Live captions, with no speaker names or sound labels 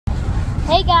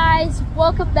Hey guys,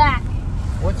 welcome back.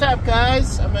 What's up,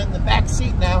 guys? I'm in the back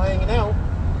seat now, hanging out.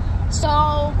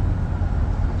 So,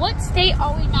 what state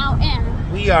are we now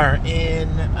in? We are in,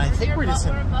 I think we're just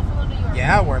in... We're in Buffalo, New York.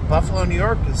 Yeah, we're in Buffalo, New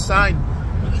York. The sign,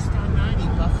 East on 90,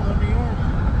 Buffalo, New York.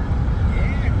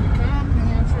 Yeah, here we come, New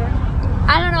Hampshire.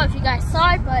 I don't know if you guys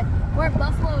saw it, but we're in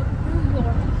Buffalo, New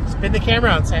York. Spin the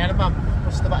camera on, say hi to Mom.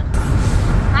 Push the button.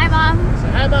 Hi, Mom.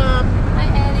 Say hi, Mom. Hi,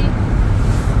 Eddie.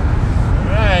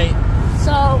 All right.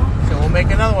 So we'll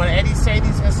make another one. Eddie's saying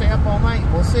he's going to stay up all night.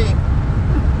 We'll see.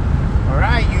 All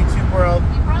right, YouTube world.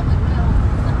 you probably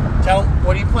will. Tell,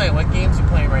 what are you playing? What games are you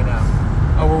playing right now?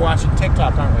 Oh, we're watching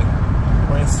TikTok, aren't we?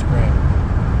 Or Instagram.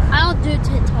 I don't do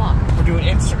TikTok. We're doing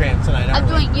Instagram tonight, aren't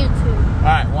I'm we? doing YouTube. All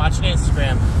right, watching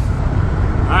Instagram.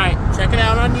 All right, check it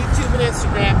out on YouTube and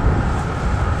Instagram.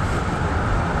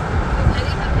 Does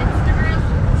Eddie have Instagram?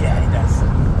 Yeah, he does.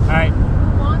 All right.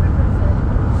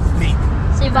 100%. Me.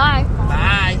 Say bye.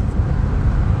 Bye.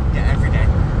 Yeah, every day.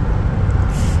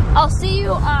 I'll see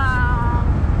you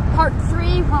part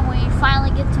 3 when we finally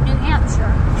get to New Hampshire.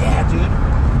 Yeah, dude.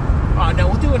 Oh, no,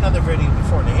 we'll do another video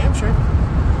before New Hampshire.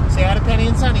 Say hi to Penny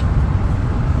and Sunny.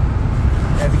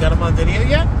 Have you got them on video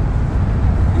yet?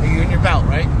 Are you in your belt,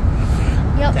 right?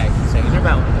 Yep. Okay, stay in your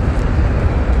belt.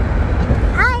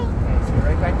 Hi. Okay, so you're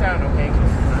right back down, okay? Because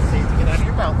it's not safe to get out of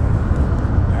your belt.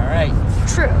 All right.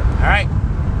 True. All right.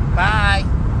 Bye.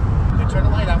 I'm going to turn the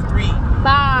light off. 3,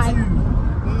 Bye.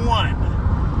 2, 1.